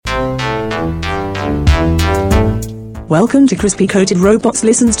Welcome to Crispy Coated Robots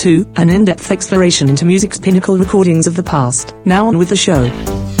Listens to, an in-depth exploration into music's pinnacle recordings of the past. Now on with the show.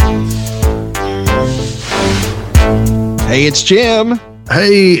 Hey, it's Jim.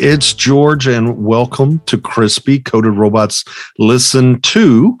 Hey, it's George, and welcome to Crispy Coated Robots Listen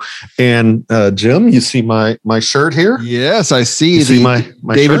To. And Jim, you see my shirt here? Yes, I see. You see my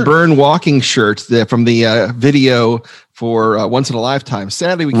David shirt? Byrne walking shirt from the video for Once in a Lifetime.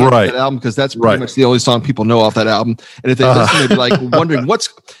 Sadly, we can't get that album because that's pretty much the only song people know off that album. And if they listen, they'd be like wondering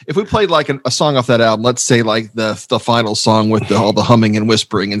if we played like a song off that album, let's say like the final song with all the humming and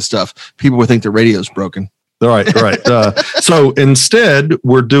whispering and stuff, people would think the radio's broken. Right. So instead,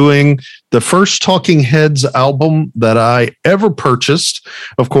 we're doing the first Talking Heads album that I ever purchased.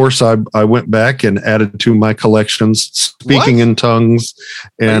 Of course, I went back and added to my collections, Speaking in Tongues.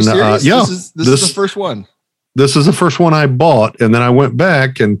 And this is the first one. This is the first one I bought, and then I went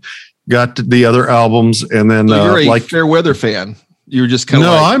back and got the other albums, and then so you're a fair weather fan. You were just kind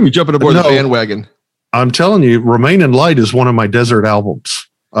of you're jumping aboard the bandwagon. I'm telling you, Remain in Light is one of my desert albums.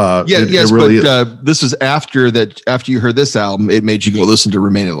 It really is. This is after you heard this album, it made you go listen to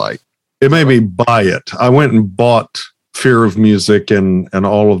Remain in Light. It made me buy it. I went and bought Fear of Music and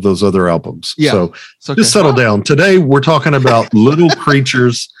all of those other albums. Yeah. So just settle down. Today we're talking about Little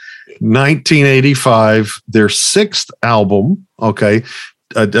Creatures, 1985, their sixth album. Okay.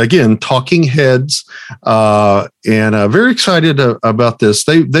 Again, Talking Heads, and very excited about this.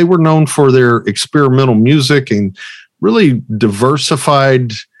 They were known for their experimental music and really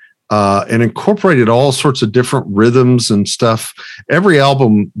diversified and incorporated all sorts of different rhythms and stuff. Every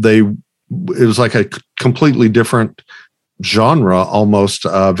album, it was like a completely different genre, almost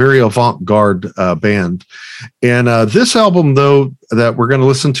very avant-garde band. And this album, though, that we're going to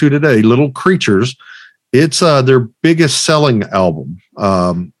listen to today, Little Creatures, it's their biggest selling album.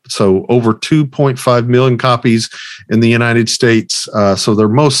 So over 2.5 million copies in the United States. So their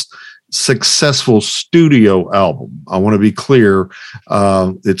most successful studio album. I want to be clear.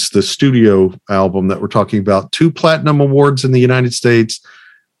 It's the studio album that we're talking about. 2 platinum awards in the United States,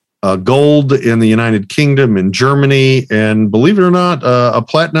 gold in the United Kingdom and Germany, and believe it or not, a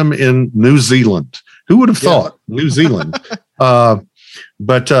platinum in New Zealand. Who would have thought? New Zealand.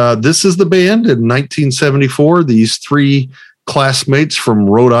 But this is the band in 1974. These 3 classmates from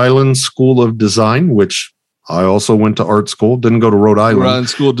Rhode Island School of Design, which I also went to art school. Didn't go to Rhode Island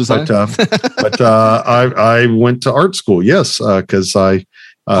School of Design, but I went to art school. Yes, because I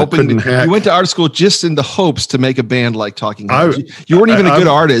couldn't hack. You went to art school just in the hopes to make a band like Talking Heads. You weren't even a good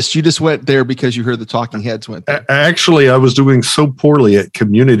artist. You just went there because you heard the Talking Heads went there. Actually, I was doing so poorly at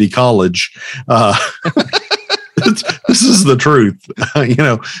community college. This is the truth.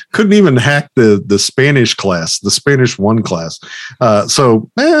 Couldn't even hack the Spanish class, the Spanish 1 class. So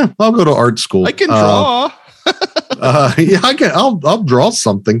I'll go to art school. I can draw. I'll draw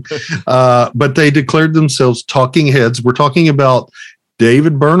something. But they declared themselves Talking Heads. We're talking about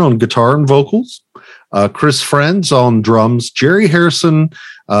David Byrne on guitar and vocals, Chris Friends on drums, Jerry Harrison,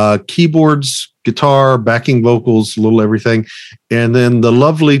 keyboards, guitar, backing vocals, a little everything. And then the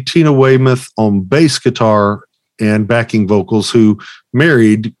lovely Tina Weymouth on bass guitar and backing vocals, who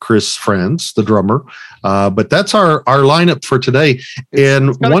married Chris Friends, the drummer. But that's our lineup for today.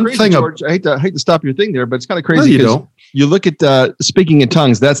 And one crazy, thing, George, I hate to stop your thing there, but it's kind of crazy because you look at Speaking in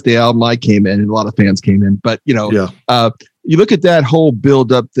Tongues. That's the album I came in, and a lot of fans came in. But you look at that whole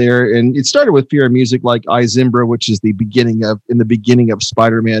build up there, and it started with Fear of Music, like I Zimbra, which is the beginning of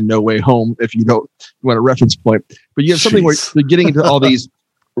Spider-Man: No Way Home. If you want a reference point, but you have something where you're getting into all these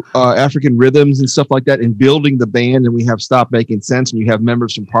African rhythms and stuff like that, and building the band. And we have Stop Making Sense, and you have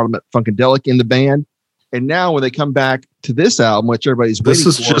members from Parliament Funkadelic in the band. And now when they come back to this album, which everybody's waiting for,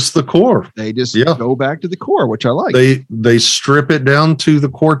 this is just the core. They just go back to the core, which I like. They strip it down to the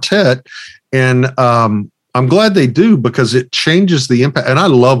quartet, and I'm glad they do, because it changes the impact. And I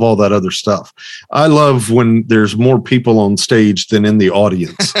love all that other stuff. I love when there's more people on stage than in the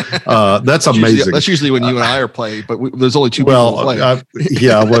audience. That's amazing. That's usually when you and I are playing, but there's only 2 people playing.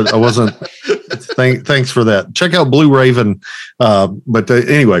 I wasn't. Thanks for that. Check out Blue Raven.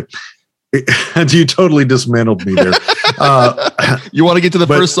 Anyway, you totally dismantled me there. You want to get to the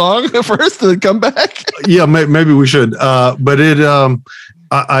first song first and come back? Yeah, maybe we should. But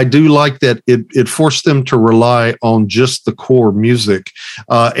I do like that it forced them to rely on just the core music.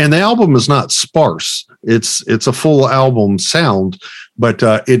 And the album is not sparse. It's a full album sound, but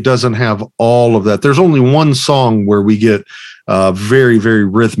it doesn't have all of that. There's only one song where we get very, very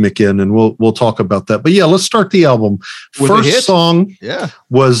rhythmic in, and we'll talk about that. But yeah, let's start the album. First song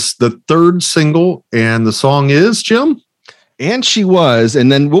was the third single, and the song is, Jim? And She Was,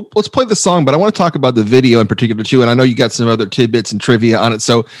 and then let's play the song, but I want to talk about the video in particular too. And I know you got some other tidbits and trivia on it.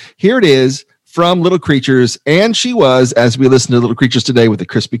 So here it is from Little Creatures, And She Was, as we listen to Little Creatures today with the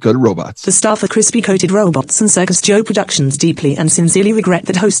Crispy Coated Robots. The staff of Crispy Coated Robots and Circus Joe Productions deeply and sincerely regret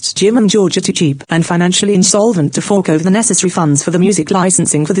that hosts Jim and George are too cheap and financially insolvent to fork over the necessary funds for the music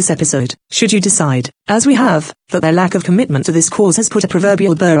licensing for this episode. Should you decide, as we have, that their lack of commitment to this cause has put a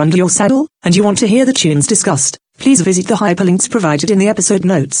proverbial burr under your saddle, and you want to hear the tunes discussed, please visit the hyperlinks provided in the episode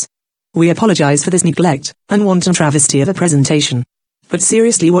notes. We apologize for this neglect and wanton travesty of a presentation. But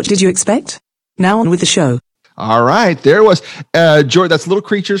seriously, what did you expect? Now on with the show. All right, there was George. That's Little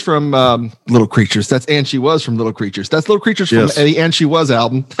Creatures from Little Creatures. That's And She Was from Little Creatures. That's Little Creatures from the And She Was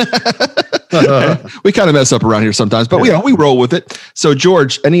album. We kind of mess up around here sometimes, but we roll with it. So,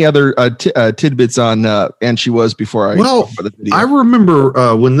 George, any other tidbits on And She Was before I? Well, I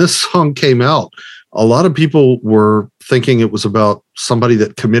remember when this song came out, a lot of people were thinking it was about somebody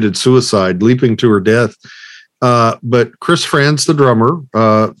that committed suicide, leaping to her death. But Chris Frantz, the drummer,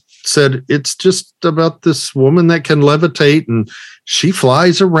 said it's just about this woman that can levitate, and she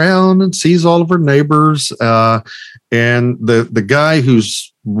flies around and sees all of her neighbors. And the guy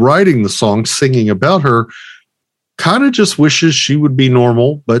who's writing the song, singing about her, kind of just wishes she would be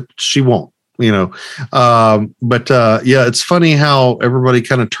normal, but she won't. It's funny how everybody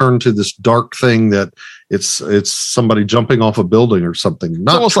kind of turned to this dark thing that it's somebody jumping off a building or something.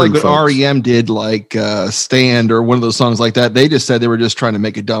 It's almost like what REM did, like Stand or one of those songs like that. They just said they were just trying to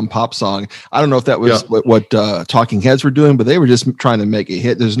make a dumb pop song. I don't know if that was what Talking Heads were doing, but they were just trying to make a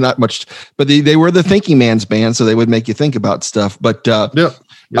hit. There's not much, but they were the thinking man's band, so they would make you think about stuff. But but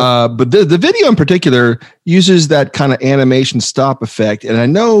the video in particular uses that kind of animation stop effect, and I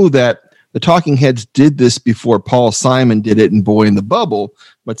know that the Talking Heads did this before Paul Simon did it in Boy in the Bubble,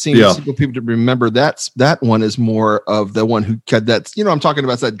 but seems simple people to remember that one is more of the one who had that, I'm talking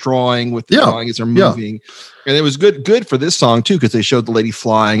about that drawing with the drawing as they're moving. And it was good for this song too, because they showed the lady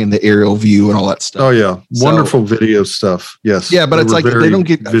flying and the aerial view and all that stuff. Oh yeah. Wonderful video stuff. Yes. Yeah, but it's like they don't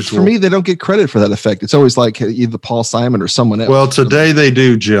get visual. For me, they don't get credit for that effect. It's always like either Paul Simon or someone else. Well, today they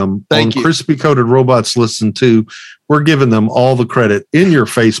do, Jim. Thank you. Crispy Coated Robots Listen To, we're giving them all the credit. In your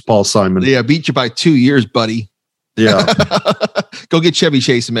face, Paul Simon. Yeah, beat you by 2 years, buddy. Yeah. Go get Chevy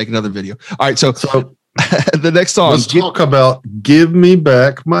Chase and make another video. All right, so the next song. Let's talk about Give Me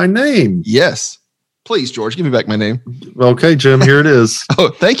Back My Name. Yes. Please, George, give me back my name. Okay, Jim, here it is. Oh,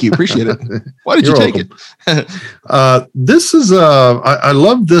 thank you. Appreciate it. Why did you take it? This is, I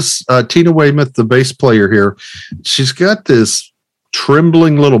love this Tina Weymouth, the bass player here. She's got this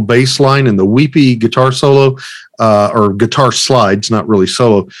trembling little bass line and the weepy guitar solo, or guitar slides, not really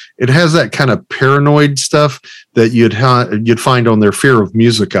solo. It has that kind of paranoid stuff that you'd find on their Fear of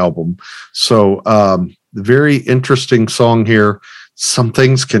Music album. So, very interesting song here. Some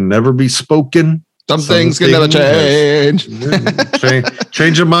things can never be spoken. Some things can never change.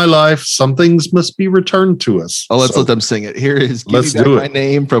 Changing my life. Some things must be returned to us. Oh, let's let them sing it. Here is Give Me Back My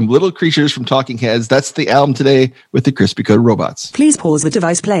Name from Little Creatures from Talking Heads. That's the album today with the Crispy Coated Robots. Please pause the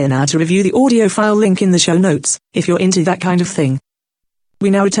device player now to review the audio file link in the show notes, if you're into that kind of thing. We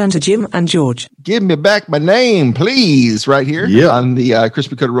now return to Jim and George. Give me back my name, please, right here on the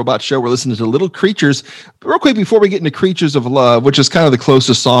Crispy Coated Robot Show. We're listening to Little Creatures. Real quick, before we get into Creatures of Love, which is kind of the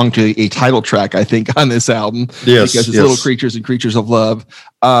closest song to a title track, I think, on this album. Yes, because it's Little Creatures and Creatures of Love.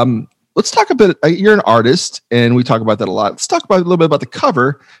 Let's talk a bit. You're an artist, and we talk about that a lot. Let's talk about a little bit about the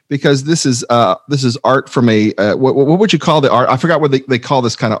cover, because this is art from a what would you call the art? I forgot what they call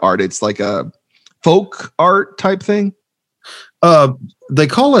this kind of art. It's like a folk art type thing. They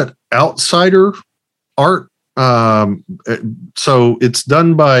call it outsider art. So it's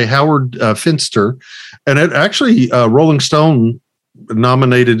done by Howard Finster, and it actually Rolling Stone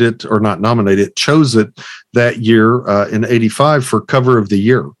chose it that year in '85 for cover of the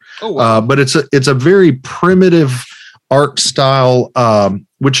year. Oh, wow. But it's a very primitive art style,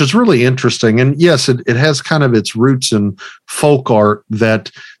 which is really interesting. And yes, it has kind of its roots in folk art,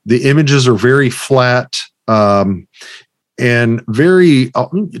 that the images are very flat, and very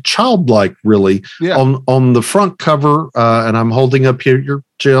childlike, really. Yeah. On the front cover, and I'm holding up here,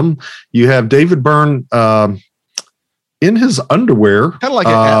 Jim, you have David Byrne in his underwear. Kind of like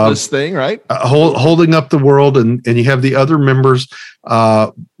an Atlas thing, right? Holding up the world, and you have the other members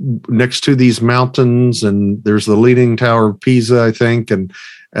next to these mountains, and there's the Leaning Tower of Pisa, I think, and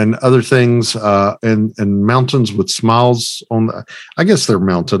and other things, and mountains with smiles on the, I guess they're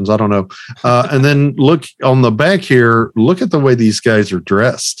mountains. I don't know. And then look on the back here, look at the way these guys are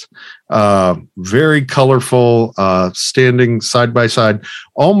dressed. Very colorful, standing side by side,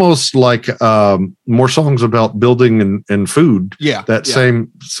 almost like more songs about building and food. Yeah.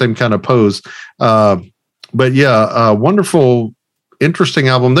 Same kind of pose. But yeah, wonderful, interesting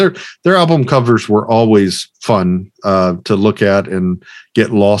album. Their album covers were always fun to look at and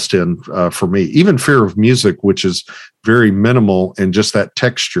get lost in for me. Even Fear of Music, which is very minimal and just that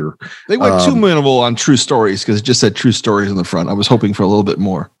texture. They went too minimal on True Stories because it just said True Stories on the front. I was hoping for a little bit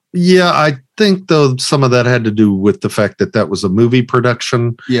more. Yeah, I think though some of that had to do with the fact that was a movie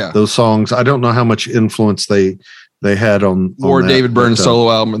production. Yeah, those songs. I don't know how much influence they had on more David Byrne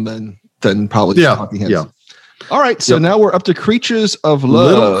solo album, and then probably Talking Heads. Yeah. All right, so now we're up to Creatures of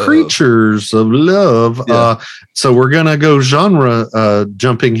Love. Little Creatures of Love. Yeah. So we're gonna go genre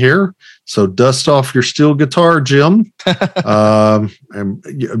jumping here. So dust off your steel guitar, Jim. And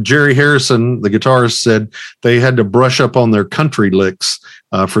Jerry Harrison, the guitarist, said they had to brush up on their country licks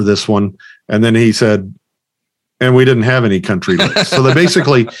for this one, and then he said, and we didn't have any country licks. So they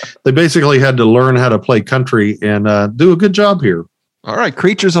basically had to learn how to play country and do a good job here. All right,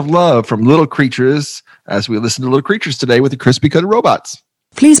 Creatures of Love from Little Creatures, as we listen to Little Creatures today with the Crispy Coated Robots.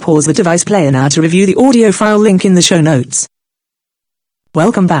 Please pause the device player now to review the audio file link in the show notes.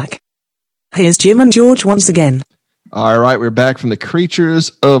 Welcome back. Here's Jim and George once again. All right, we're back from the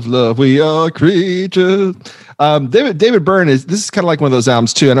Creatures of Love. We are creatures. David Byrne this is kind of like one of those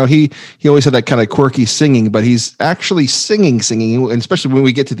albums too. I know he always had that kind of quirky singing, but he's actually singing, and especially when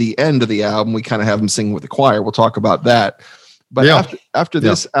we get to the end of the album, we kind of have him singing with the choir. We'll talk about that. But after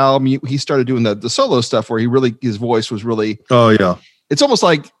this album, he started doing the solo stuff where his voice was really. Oh yeah, it's almost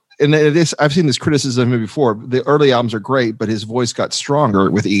like, and I've seen this criticism of him before. The early albums are great, but his voice got stronger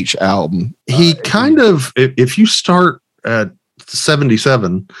with each album. He kind of, if you start at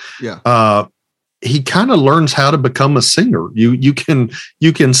 77, he kind of learns how to become a singer. You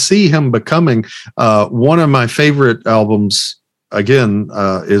can see him becoming one of my favorite albums. Again,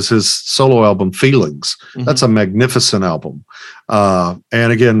 is his solo album, Feelings. Mm-hmm. That's a magnificent album. And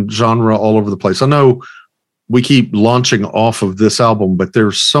again, genre all over the place. I know we keep launching off of this album, but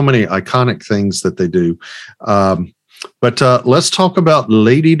there's so many iconic things that they do. But let's talk about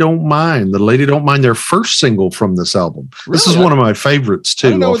Lady Don't Mind. The Lady Don't Mind, their first single from this album. Really? This is one of my favorites, too. I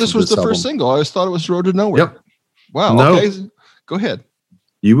didn't know this was the first single. I always thought it was Road to Nowhere. Yep. Wow. No. Okay. Go ahead.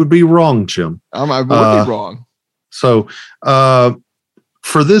 You would be wrong, Jim. I would be wrong. So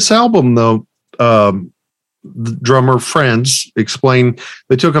for this album, though, the drummer Franz explained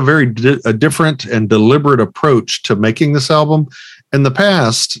they took a very different and deliberate approach to making this album. In the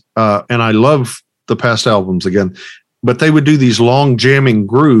past, and I love the past albums again, but they would do these long jamming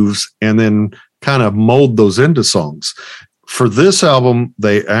grooves and then kind of mold those into songs. For this album,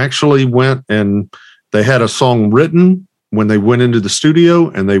 they actually went and they had a song written when they went into the studio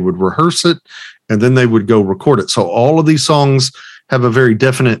and they would rehearse it and then they would go record it. So all of these songs have a very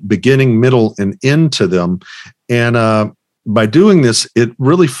definite beginning, middle, and end to them. And by doing this, it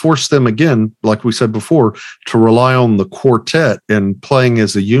really forced them, again, like we said before, to rely on the quartet and playing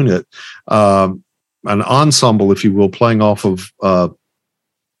as a unit, an ensemble, if you will, playing off of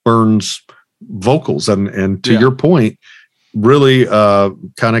Byrne's vocals. And to your point, really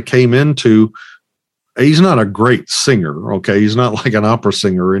kind of came into, he's not a great singer, okay? He's not like an opera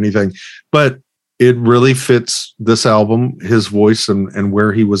singer or anything, but it really fits this album, his voice and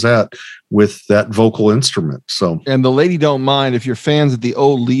where he was at with that vocal instrument. So, and The Lady Don't Mind, if you're fans of the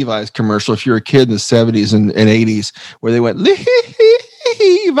old Levi's commercial, if you're a kid in the 70s and 80s where they went Levi's,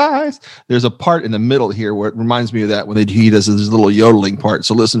 there's a part in the middle here where it reminds me of that when he does this little yodeling part.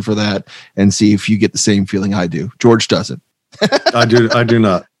 So listen for that and see if you get the same feeling I do. George doesn't. I do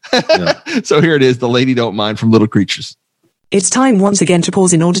not. Yeah. So here it is, The Lady Don't Mind from Little Creatures. It's time once again to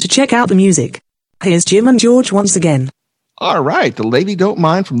pause in order to check out the music. Here's Jim and George once again. All right, The Lady Don't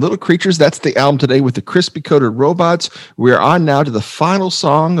Mind from Little Creatures. That's the album today with the Crispy Coated Robots. We are on now to the final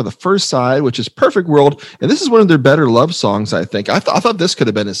song of the first side, which is Perfect World. And this is one of their better love songs, I think. I thought this could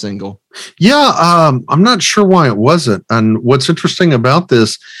have been a single. Yeah, I'm not sure why it wasn't. And what's interesting about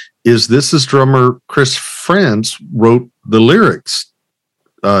this is drummer Chris Franz wrote the lyrics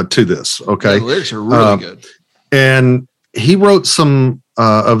to this. Okay, the lyrics are really good. And he wrote some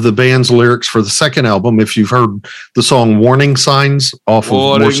of the band's lyrics for the second album. If you've heard the song Warning Signs off of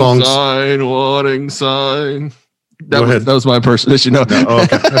More Songs. Warning sign. That was my impersonation. No.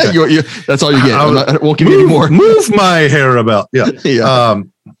 Okay. That's all you get. I won't give you any more. Move my hair about. Yeah. Yeah.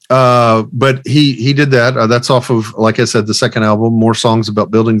 But he did that. That's off of, like I said, the second album, More Songs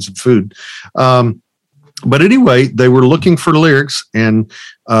About Buildings and Food. But anyway, they were looking for lyrics, and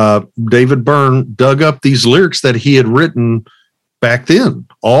David Byrne dug up these lyrics that he had written back then,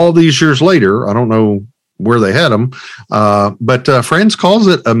 all these years later. I don't know where they had them, but Franz calls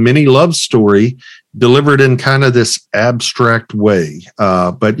it a mini love story delivered in kind of this abstract way.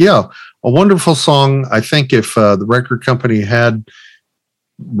 But yeah, a wonderful song. I think if the record company had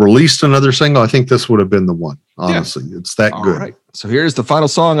released another single, I think this would have been the one. Honestly, it's that good. Right. So here's the final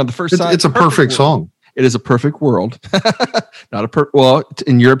song on the first side. It's a perfect song. It is a perfect world. Not a well,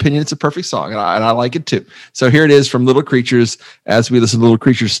 in your opinion, it's a perfect song, and I like it too. So here it is from Little Creatures as we listen to Little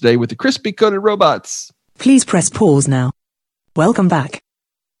Creatures today with the Crispy Coated Robots. Please press pause now. Welcome back.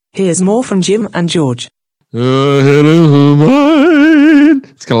 Here's more from Jim and George. It's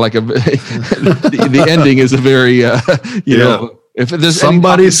kind of like the ending is a very, you know, if there's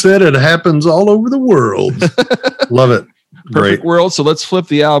somebody said it happens all over the world. Love it. Perfect world. So let's flip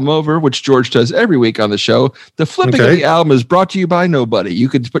the album over, which George does every week on the show. The flipping of the album is brought to you by nobody. You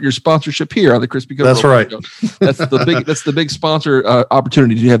can put your sponsorship here on the Crispy Coated. That's right. That's the big sponsor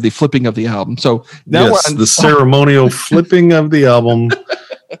opportunity to have the flipping of the album. So now we're the ceremonial flipping of the album.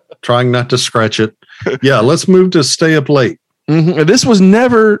 Trying not to scratch it. Yeah, let's move to Stay Up Late. Mm-hmm. This was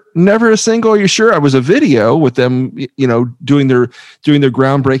never a single. Are you sure? I was a video with them, you know, doing their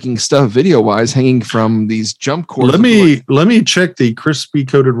groundbreaking stuff video wise, hanging from these jump cords. Let me check the Crispy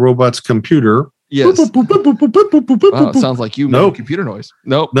Coated Robots computer. Yes. It sounds like you made a computer noise.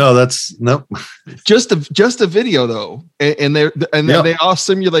 Nope. No, that's nope. Just a video though, and they all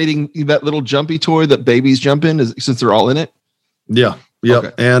simulating that little jumpy toy that babies jump in, since they're all in it. Yeah. Yep.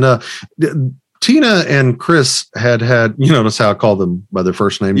 Okay. And Tina and Chris had, you notice how I call them by their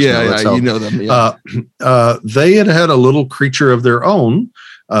first names. Yeah, you know them. Yeah. They had a little creature of their own.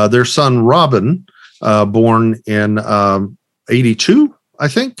 Their son, Robin, born in 82, I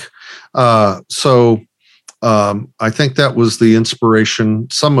think. So I think that was the inspiration,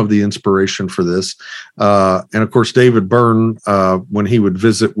 some of the inspiration for this. And of course, David Byrne, when he would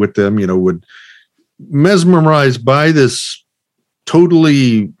visit with them, you know, would mesmerized by this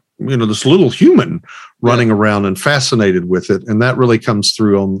totally, you know, this little human running around and fascinated with it. And that really comes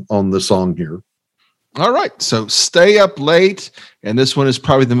through on the song here. All right. So Stay Up Late. And this one is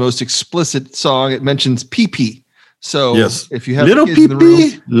probably the most explicit song. It mentions pee-pee. So if you have little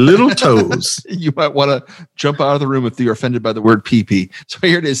pee-pee, little toes, you might want to jump out of the room if you're offended by the word pee-pee. So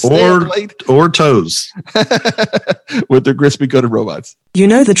here it is. Stay Up Late. Or toes. With the Crispy Coated Robots. You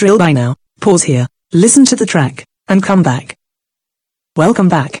know the drill by now. Pause here, listen to the track, and come back. Welcome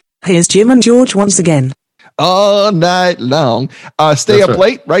back. Here's Jim and George once again. All night long. Stay Up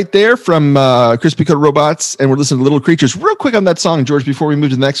Late right there from Crispy Coated Robots. And we're listening to Little Creatures. Real quick on that song, George, before we move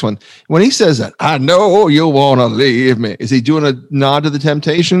to the next one. When he says that, I know you want to leave me. Is he doing a nod to the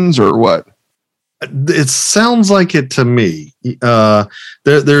Temptations or what? It sounds like it to me.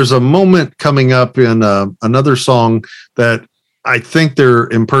 There's a moment coming up in another song that I think they're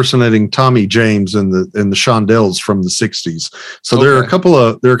impersonating Tommy James and the Shondells from the 60s. So there are a couple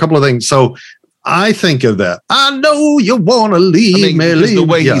of things. So I think of that. I know you want to leave me. The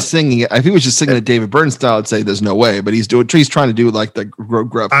way he's singing it, if he was just singing it David Byrne style, I'd say there's no way. But he's trying to do like the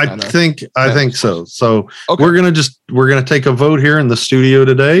gruff. I think so. So we're gonna take a vote here in the studio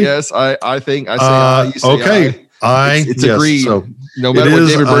today. Yes, I think I say okay. It's agreed. So no matter what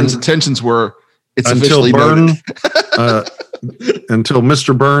David Byrne's intentions were, it's officially Byrne. Until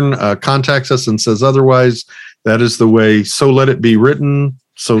Mr. Byrne contacts us and says otherwise, that is the way. So let it be written.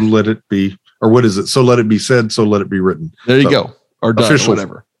 So let it be, or what is it? So let it be said. So let it be written. There you go. Or done, official, or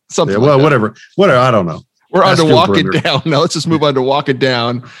whatever. Something. Yeah, whatever. I don't know. We're on to Walk It Down. Now let's just move on to Walk It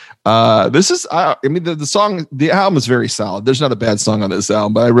Down. This is, the song, the album is very solid. There's not a bad song on this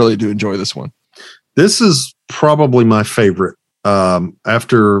album, but I really do enjoy this one. This is probably my favorite.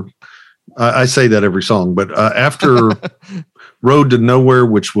 After I say that every song, but after Road to Nowhere,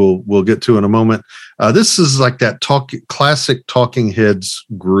 which we'll get to in a moment, this is like that classic Talking Heads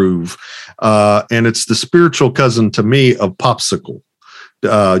groove, and it's the spiritual cousin to me of Popsicle.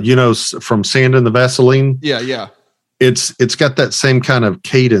 From Sand and the Vaseline. Yeah. It's got that same kind of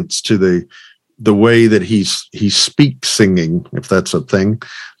cadence to the way that he speaks singing, if that's a thing.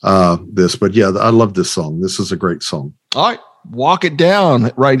 But yeah, I love this song. This is a great song. All right. Walk It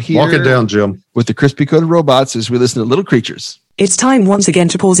Down right here. Walk It Down, Jim. With the Crispy Coated Robots as we listen to Little Creatures. It's time once again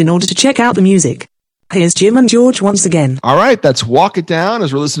to pause in order to check out the music. Here's Jim and George once again. All right, that's Walk It Down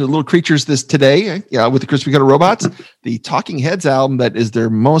as we're listening to Little Creatures today with the Crispy Cutter Robots, the Talking Heads album that is their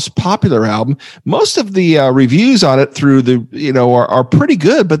most popular album. Most of the reviews on it through the, are pretty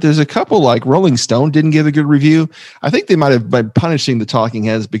good, but there's a couple like Rolling Stone didn't give a good review. I think they might have been punishing the Talking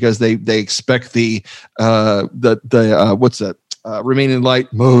Heads because they expect the what's that? Remain in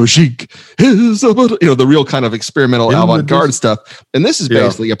Light, Magic is the real kind of experimental avant-garde stuff. And this is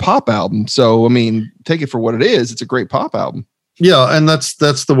basically a pop album. So, I mean, take it for what it is. It's a great pop album. Yeah, and that's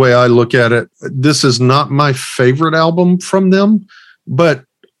the way I look at it. This is not my favorite album from them, but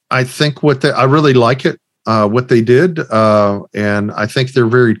I think I really like it, what they did. And I think they're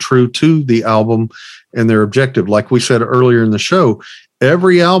very true to the album and their objective. Like we said earlier in the show,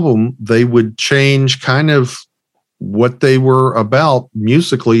 every album they would change kind of what they were about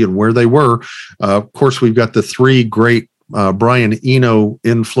musically and where they were. Of course, we've got the 3 great Brian Eno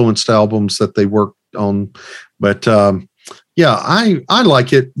influenced albums that they worked on. But I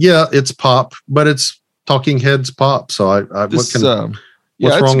like it. Yeah, it's pop, but it's Talking Heads pop. So what's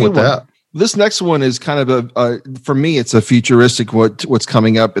wrong with that? This next one is kind of for me, it's a futuristic what's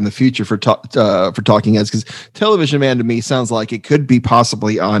coming up in the future for Talking Heads, because Television Man to me sounds like it could be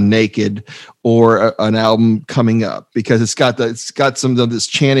possibly on Naked or an album coming up, because it's got some of this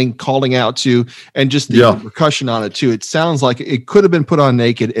chanting, calling out to, and just the percussion on it too. It sounds like it could have been put on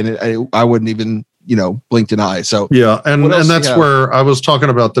Naked, and I wouldn't even blinked an eye. So and that's where I was talking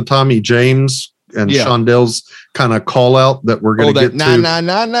about the Tommy James and Shondel's kind of call out that we're going to get to.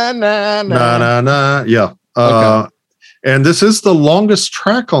 Yeah. Okay. And this is the longest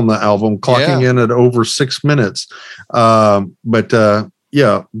track on the album, clocking in at over 6 minutes. But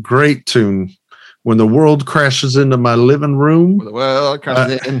great tune. When the world crashes into my living room. When the world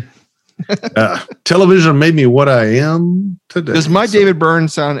crashes in. Television made me what I am today. Does my David Byrne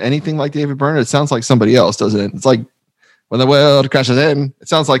sound anything like David Byrne? It sounds like somebody else, doesn't it? It's like when the world crashes in. It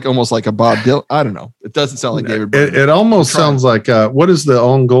sounds like almost like a Bob Dylan. I don't know. It doesn't sound like David Byrne. It almost sounds like what is the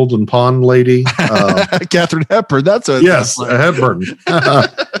On Golden Pond lady? Katharine Hepburn. That's a Hepburn.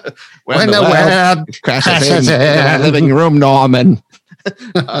 when the world crashes in the living room, Norman.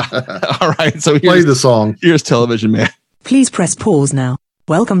 All right, so play the song. Here's Television Man. Please press pause now.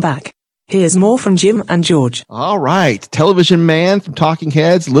 Welcome back. Here's more from Jim and George. All right. Television Man from Talking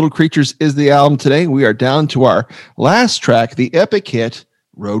Heads. Little Creatures is the album today. We are down to our last track, the epic hit,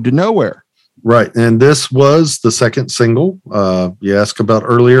 Road to Nowhere. Right. And this was the second single you asked about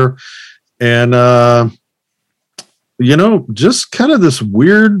earlier. And, just kind of this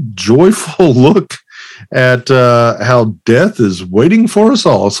weird, joyful look at how death is waiting for us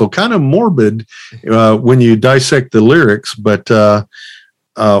all. So kind of morbid when you dissect the lyrics, but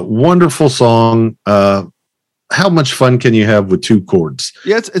wonderful song. How much fun can you have with 2 chords?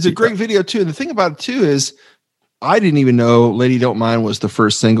 Yeah, it's a great video too. And the thing about it too is I didn't even know Lady Don't Mind was the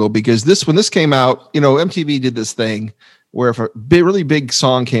first single, because when this came out, MTV did this thing where if a really big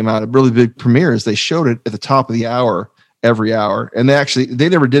song came out, a really big premieres, they showed it at the top of the hour every hour. And they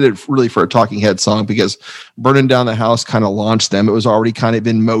never did it really for a Talking Head song, because Burning Down the House kind of launched them. It was already kind of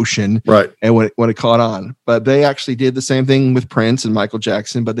in motion. Right. And when it caught on, but they actually did the same thing with Prince and Michael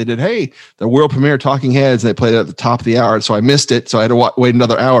Jackson, but they did, the world premiere Talking Heads, and they played it at the top of the hour. So I missed it. So I had to wait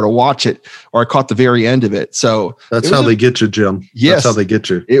another hour to watch it, or I caught the very end of it. So that's how they get you, Jim. Yes. That's how they get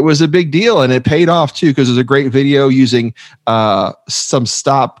you. It was a big deal, and it paid off too, because it was a great video using some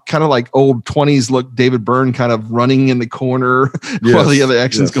kind of like old 20s look David Byrne kind of running in the corner while the other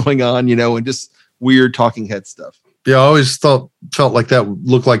action's going on, and just weird Talking Head stuff. Yeah, I always felt like that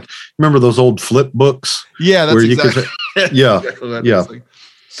looked like, remember those old flip books? Yeah, that's exactly. Yeah.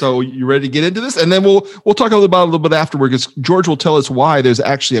 So you ready to get into this? And then we'll talk a little bit afterward, because George will tell us why there's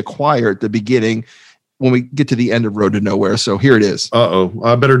actually a choir at the beginning when we get to the end of Road to Nowhere. So here it is.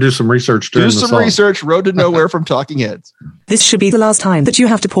 I better do some research. Research. Road to Nowhere from Talking Heads. This should be the last time that you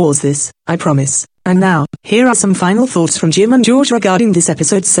have to pause this, I promise. And now, here are some final thoughts from Jim and George regarding this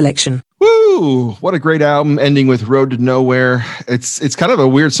episode's selection. Woo! What a great album, ending with Road to Nowhere. It's kind of a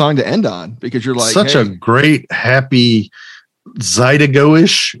weird song to end on, because you're like such a great, happy,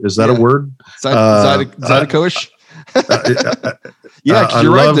 Zydeco-ish. Is that a word? Zydeco-ish? Yeah,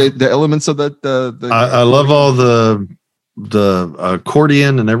 you're right. The elements of the I love all the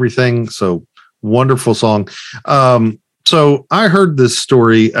accordion and everything. So wonderful song. So I heard this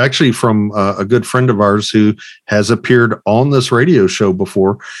story actually from a good friend of ours who has appeared on this radio show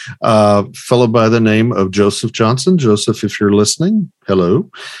before, a fellow by the name of Joseph Johnson. Joseph, if you're listening,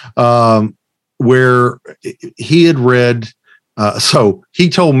 hello. Where he had read, so he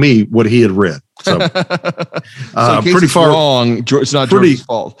told me what he had read. So, so pretty far wrong. It's not George's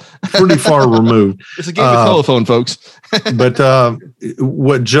fault. Pretty far removed. It's a game of telephone, folks. But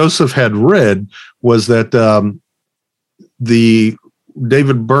what Joseph had read was that the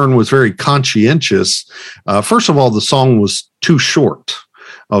David Byrne was very conscientious. First of all, the song was too short.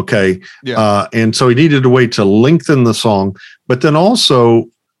 Okay. Yeah. And so he needed a way to lengthen the song. But then also,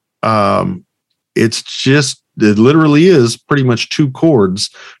 it literally is pretty much two chords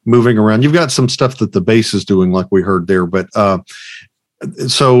moving around. You've got some stuff that the bass is doing, like we heard there. But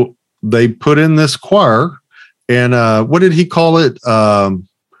so they put in this choir, and what did he call it?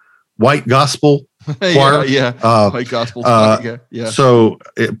 White gospel choir. White gospel. Yeah. So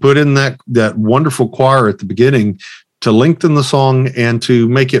it put in that wonderful choir at the beginning to lengthen the song and to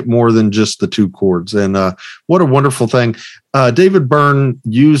make it more than just the two chords. And what a wonderful thing. David Byrne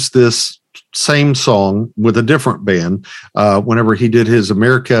used this same song with a different band whenever he did his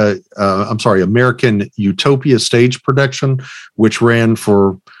American Utopia stage production, which ran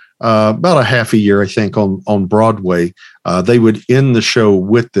for about a half a year, I think, on Broadway. They would end the show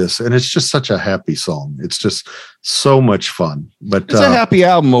with this, and it's just such a happy song. It's just so much fun. But it's a happy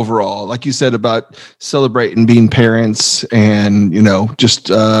album overall, like you said, about celebrating being parents and, just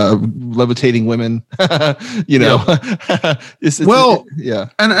levitating women. Yeah.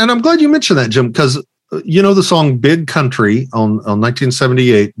 And I'm glad you mentioned that, Jim, because the song Big Country on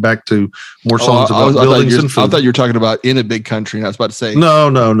 1978, back to more songs about buildings and food. I thought you were talking about In a Big Country, and I was about to say. No.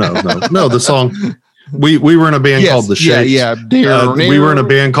 The song, we were in a band called The Shapes. Yeah. We were in a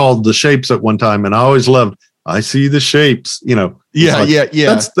band called The Shapes at one time, and I always loved, I see the shapes, Yeah.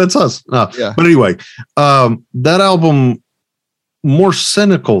 That's us. But anyway, that album, more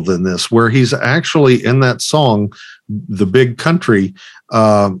cynical than this, where he's actually in that song, The Big Country,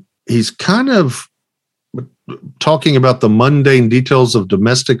 he's kind of talking about the mundane details of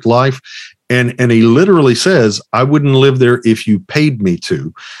domestic life. And he literally says, I wouldn't live there if you paid me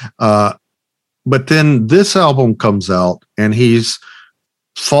to. But then this album comes out and he's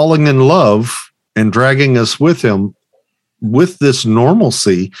falling in love and dragging us with him with this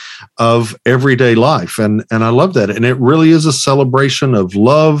normalcy of everyday life. And I love that. And it really is a celebration of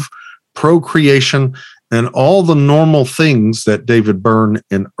love, procreation, and all the normal things that David Byrne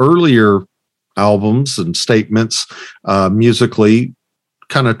in earlier albums and statements musically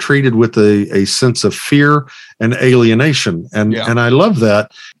kind of treated with a sense of fear and alienation. And I love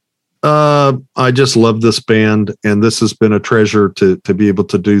that. I just love this band, and this has been a treasure to be able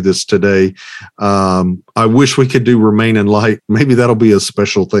to do this today. I wish we could do Remain in Light. Maybe that'll be a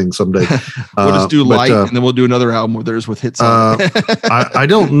special thing someday. We'll just do Light, and then we'll do another album with theirs with hits on it. I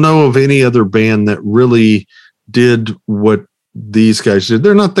don't know of any other band that really did what these guys did.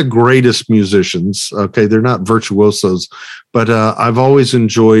 They're not the greatest musicians. Okay. They're not virtuosos, but I've always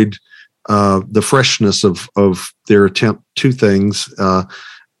enjoyed the freshness of their attempt to things.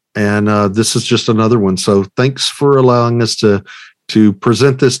 And this is just another one. So thanks for allowing us to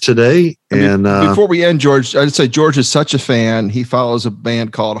present this today. And before we end, George, I'd say George is such a fan. He follows a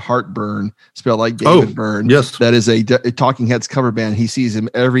band called Heartburn, spelled like David Byrne. Yes. That is a Talking Heads cover band. He sees him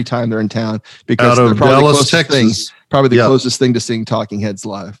every time they're in town because out of Dallas, Texas. Probably the closest thing to seeing Talking Heads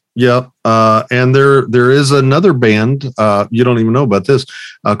live. Yep. And there is another band, you don't even know about this,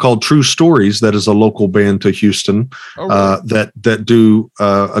 called True Stories. That is a local band to Houston that do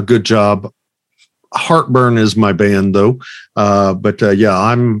a good job. Heartburn is my band though. But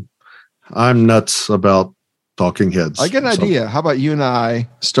I'm nuts about Talking Heads. I get an idea. How about you and I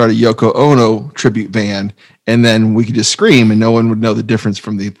start a Yoko Ono tribute band, and then we could just scream and no one would know the difference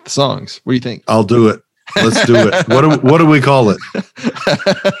from the songs. What do you think? I'll do it. Let's do it. What do we call it?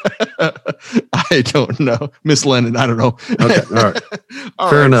 I don't know. Miss Lennon, I don't know. Okay. All right.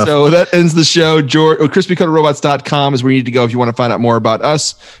 Fair enough. So that ends the show. George, crispycoatedrobots.com is where you need to go if you want to find out more about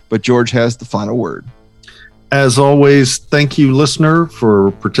us. But George has the final word. As always, thank you, listener,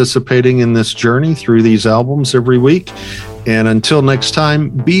 for participating in this journey through these albums every week. And until next time,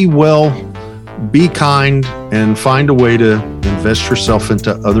 be well, be kind, and find a way to invest yourself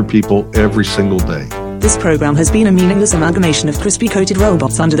into other people every single day. This program has been a meaningless amalgamation of crispy-coated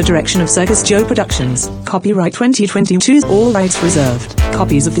robots under the direction of Circus Joe Productions. Copyright 2022, all rights reserved.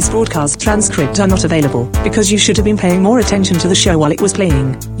 Copies of this broadcast transcript are not available because you should have been paying more attention to the show while it was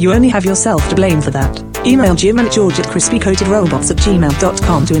playing. You only have yourself to blame for that. Email Jim and George at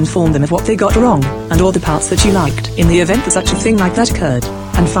crispycoatedrobots@gmail.com to inform them of what they got wrong and all the parts that you liked in the event that such a thing like that occurred.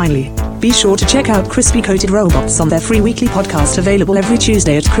 And finally, be sure to check out Crispy Coated Robots on their free weekly podcast available every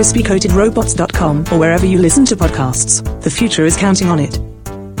Tuesday at crispycoatedrobots.com or wherever you listen to podcasts. The future is counting on it.